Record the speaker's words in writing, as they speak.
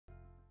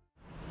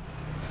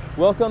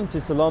Welcome to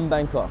Siloam,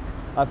 Bangkok.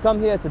 I've come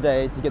here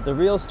today to get the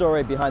real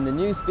story behind the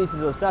new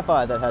species of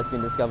sapphire that has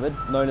been discovered,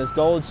 known as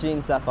gold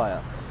sheen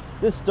sapphire.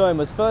 This stone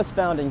was first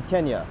found in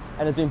Kenya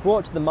and has been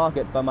brought to the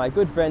market by my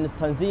good friend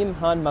Tanzim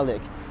Han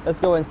Malik. Let's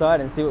go inside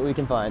and see what we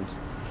can find.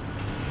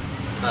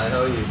 Hi,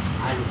 how are you?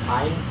 I'm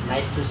fine.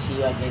 Nice to see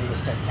you again,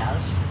 Mr.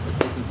 Charles.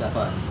 Let's see some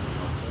sapphires.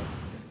 Okay.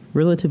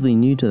 Relatively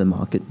new to the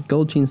market,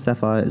 gold sheen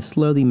sapphire is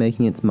slowly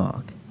making its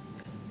mark.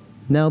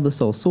 Now the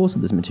sole source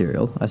of this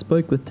material, I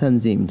spoke with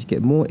Tanzim to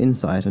get more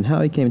insight on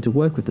how he came to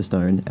work with the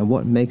stone and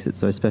what makes it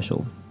so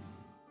special.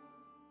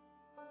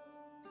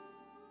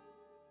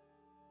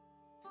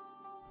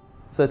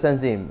 So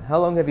Tanzim, how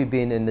long have you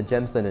been in the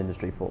gemstone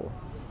industry for?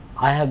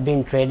 I have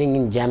been trading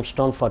in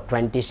gemstone for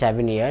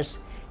 27 years.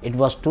 It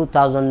was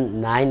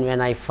 2009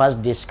 when I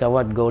first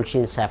discovered gold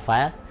sheen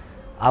sapphire.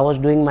 I was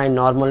doing my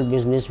normal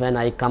business when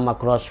I come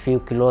across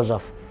few kilos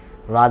of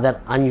rather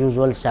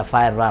unusual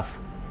sapphire rough.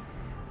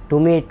 To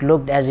me it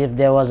looked as if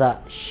there was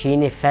a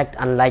sheen effect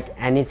unlike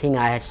anything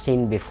I had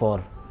seen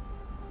before.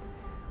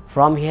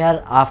 From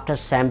here, after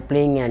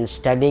sampling and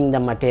studying the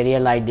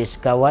material, I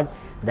discovered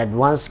that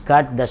once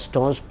cut, the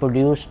stones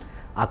produced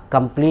a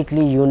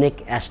completely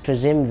unique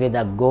asterism with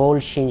a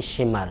gold sheen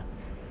shimmer.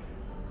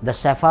 The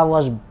sapphire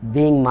was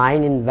being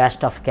mined in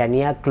west of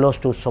Kenya, close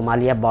to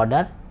Somalia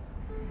border.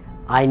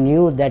 I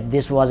knew that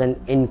this was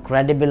an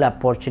incredible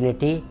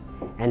opportunity,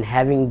 and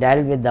having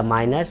dealt with the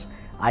miners,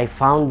 I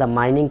found the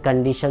mining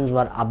conditions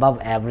were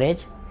above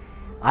average.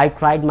 I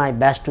tried my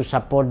best to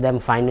support them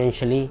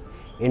financially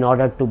in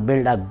order to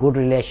build a good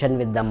relation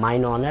with the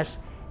mine owners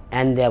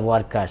and their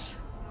workers.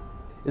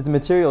 Is the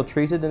material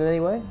treated in any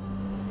way?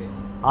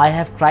 I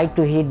have tried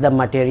to heat the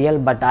material,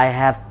 but I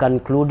have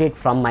concluded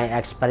from my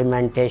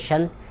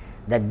experimentation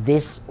that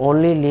this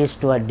only leads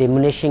to a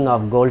diminishing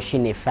of gold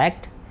sheen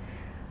effect.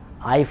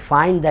 I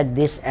find that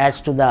this adds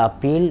to the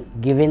appeal,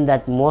 given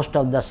that most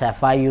of the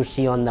sapphire you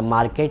see on the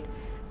market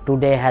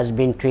today has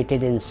been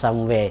treated in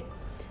some way.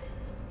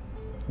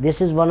 This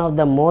is one of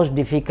the most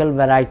difficult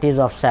varieties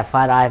of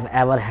sapphire I have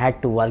ever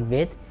had to work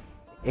with.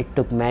 It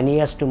took many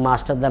years to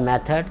master the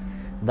method.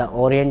 The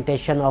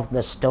orientation of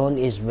the stone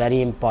is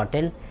very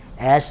important,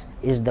 as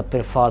is the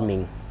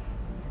performing.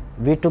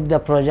 We took the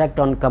project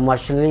on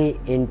commercially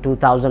in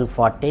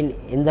 2014.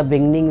 In the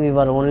beginning, we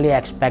were only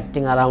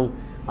expecting around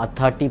a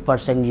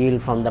 30%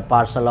 yield from the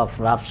parcel of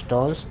rough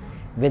stones,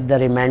 with the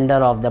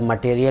remainder of the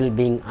material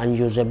being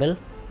unusable.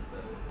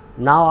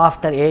 Now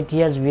after 8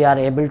 years, we are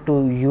able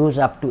to use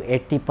up to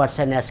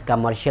 80% as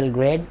commercial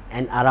grade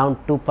and around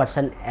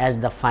 2% as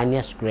the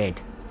finest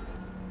grade.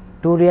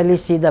 To really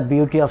see the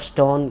beauty of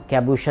stone,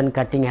 cabochon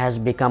cutting has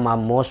become our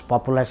most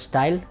popular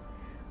style.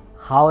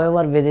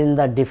 However, within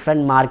the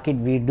different market,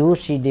 we do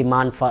see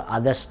demand for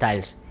other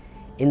styles.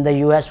 In the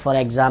US, for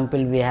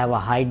example, we have a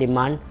high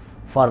demand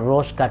for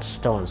rose cut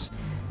stones.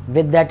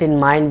 With that in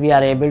mind, we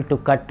are able to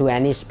cut to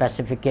any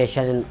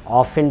specification and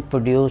often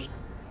produce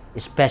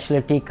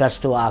specialty cuts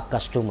to our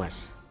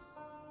customers.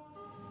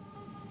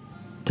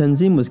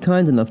 Tanzim was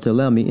kind enough to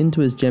allow me into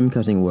his gem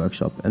cutting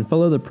workshop and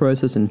follow the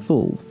process in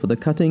full for the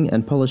cutting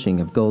and polishing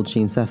of gold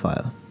sheen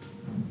sapphire.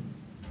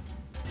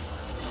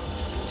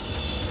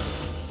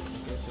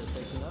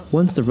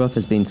 Once the rough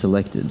has been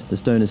selected, the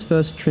stone is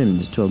first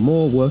trimmed to a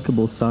more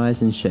workable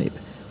size and shape,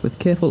 with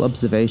careful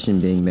observation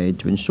being made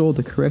to ensure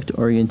the correct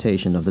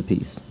orientation of the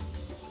piece.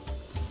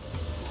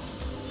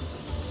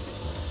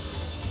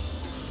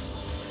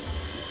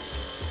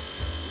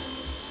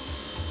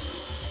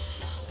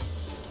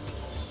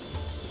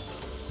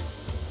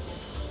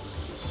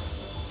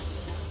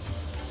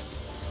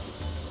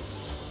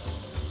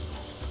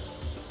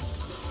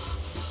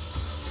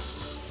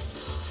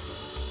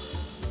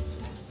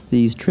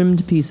 These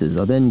trimmed pieces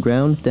are then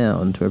ground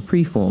down to a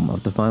preform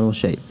of the final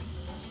shape.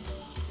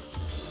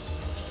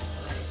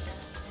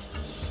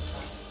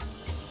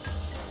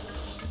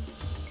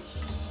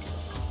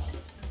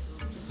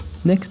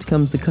 Next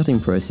comes the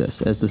cutting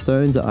process, as the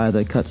stones are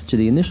either cut to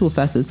the initial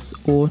facets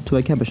or to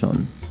a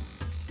cabochon.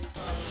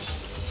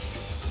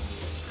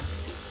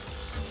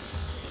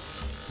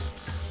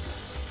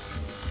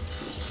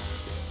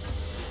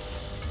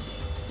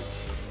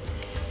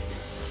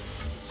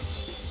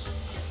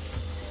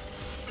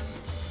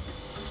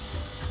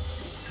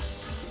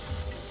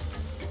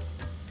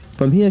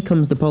 From here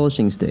comes the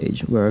polishing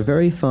stage, where a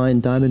very fine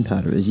diamond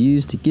powder is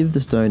used to give the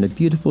stone a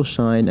beautiful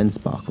shine and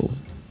sparkle.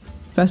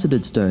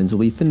 Faceted stones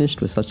will be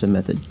finished with such a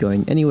method,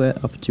 going anywhere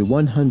up to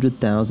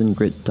 100,000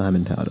 grit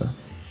diamond powder.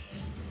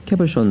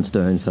 Cabochon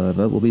stones,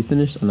 however, will be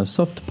finished on a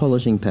soft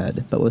polishing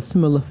pad, but with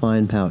similar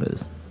fine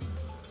powders.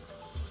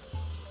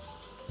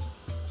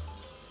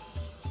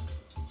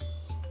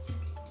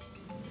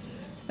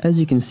 As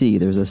you can see,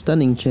 there is a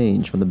stunning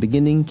change from the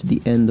beginning to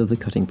the end of the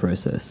cutting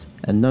process,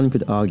 and none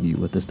could argue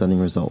with the stunning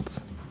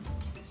results.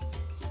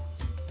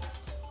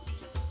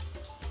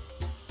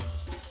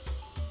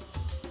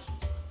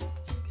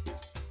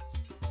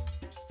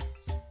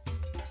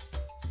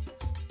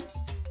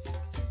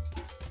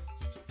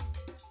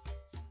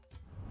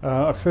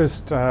 I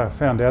first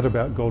found out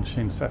about Gold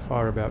Sheen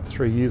Sapphire about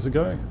 3 years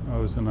ago. I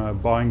was on a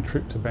buying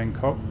trip to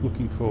Bangkok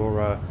looking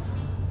for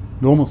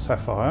normal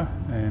sapphire,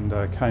 and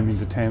came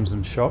into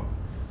Tamsin's shop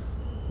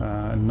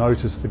and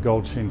noticed the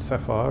Gold Sheen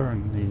Sapphire,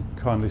 and he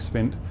kindly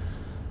spent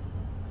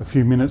a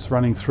few minutes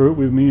running through it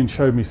with me and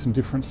showed me some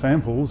different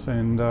samples,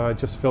 and I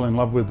just fell in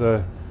love with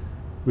the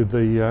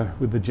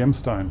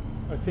gemstone.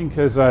 I think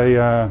as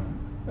an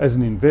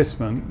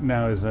investment,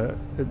 now is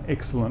an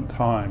excellent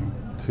time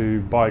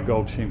to buy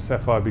Gold Sheen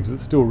Sapphire because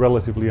it's still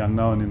relatively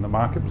unknown in the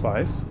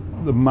marketplace.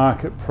 The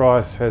market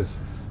price has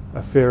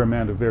a fair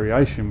amount of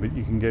variation, but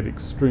you can get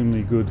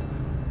extremely good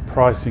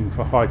pricing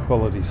for high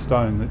quality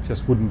stone that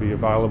just wouldn't be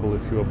available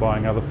if you were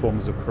buying other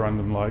forms of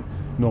corundum like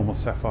normal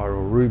sapphire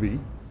or ruby.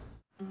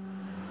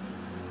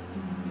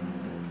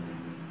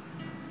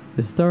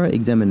 With thorough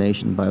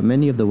examination by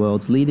many of the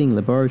world's leading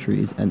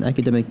laboratories and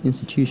academic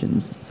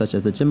institutions, such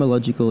as the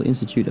Gemological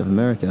Institute of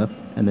America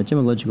and the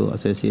Gemological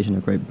Association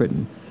of Great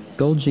Britain,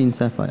 Gold Sheen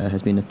Sapphire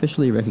has been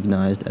officially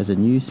recognized as a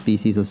new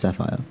species of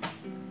sapphire.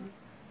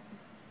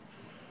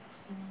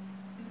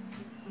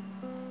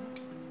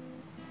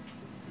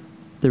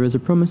 There is a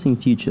promising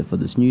future for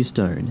this new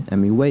stone,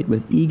 and we wait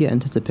with eager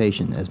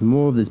anticipation as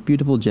more of this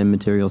beautiful gem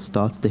material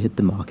starts to hit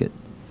the market.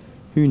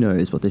 Who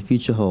knows what the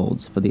future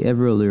holds for the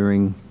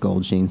ever-alluring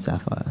Gold Sheen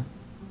Sapphire.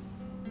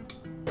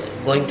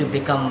 Going to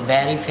become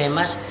very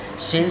famous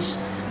since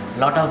a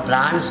lot of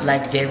brands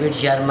like David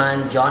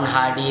German, John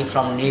Hardy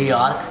from New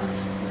York,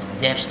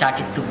 they have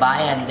started to buy,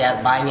 and they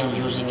are buying and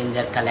using in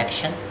their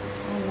collection.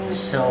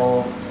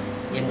 So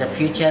in the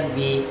future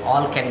we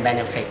all can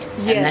benefit.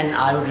 Yes. And then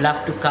I would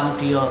love to come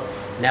to your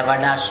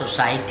Nevada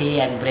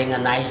Society and bring a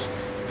nice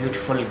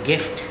beautiful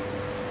gift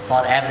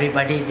for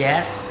everybody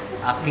there,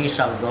 a piece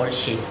of Gold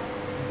Sheen.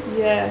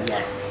 Yes.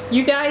 Yes.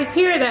 You guys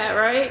hear that,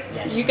 right?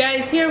 Yes. You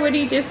guys hear what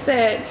he just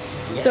said?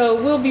 Yes.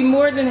 So we'll be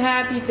more than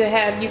happy to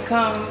have you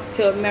come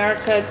to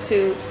America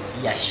to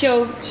yes.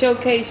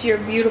 showcase your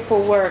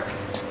beautiful work.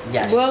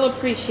 Yes. Well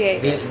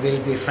appreciated.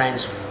 We'll be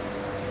friends.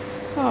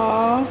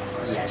 Aww.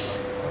 Yes.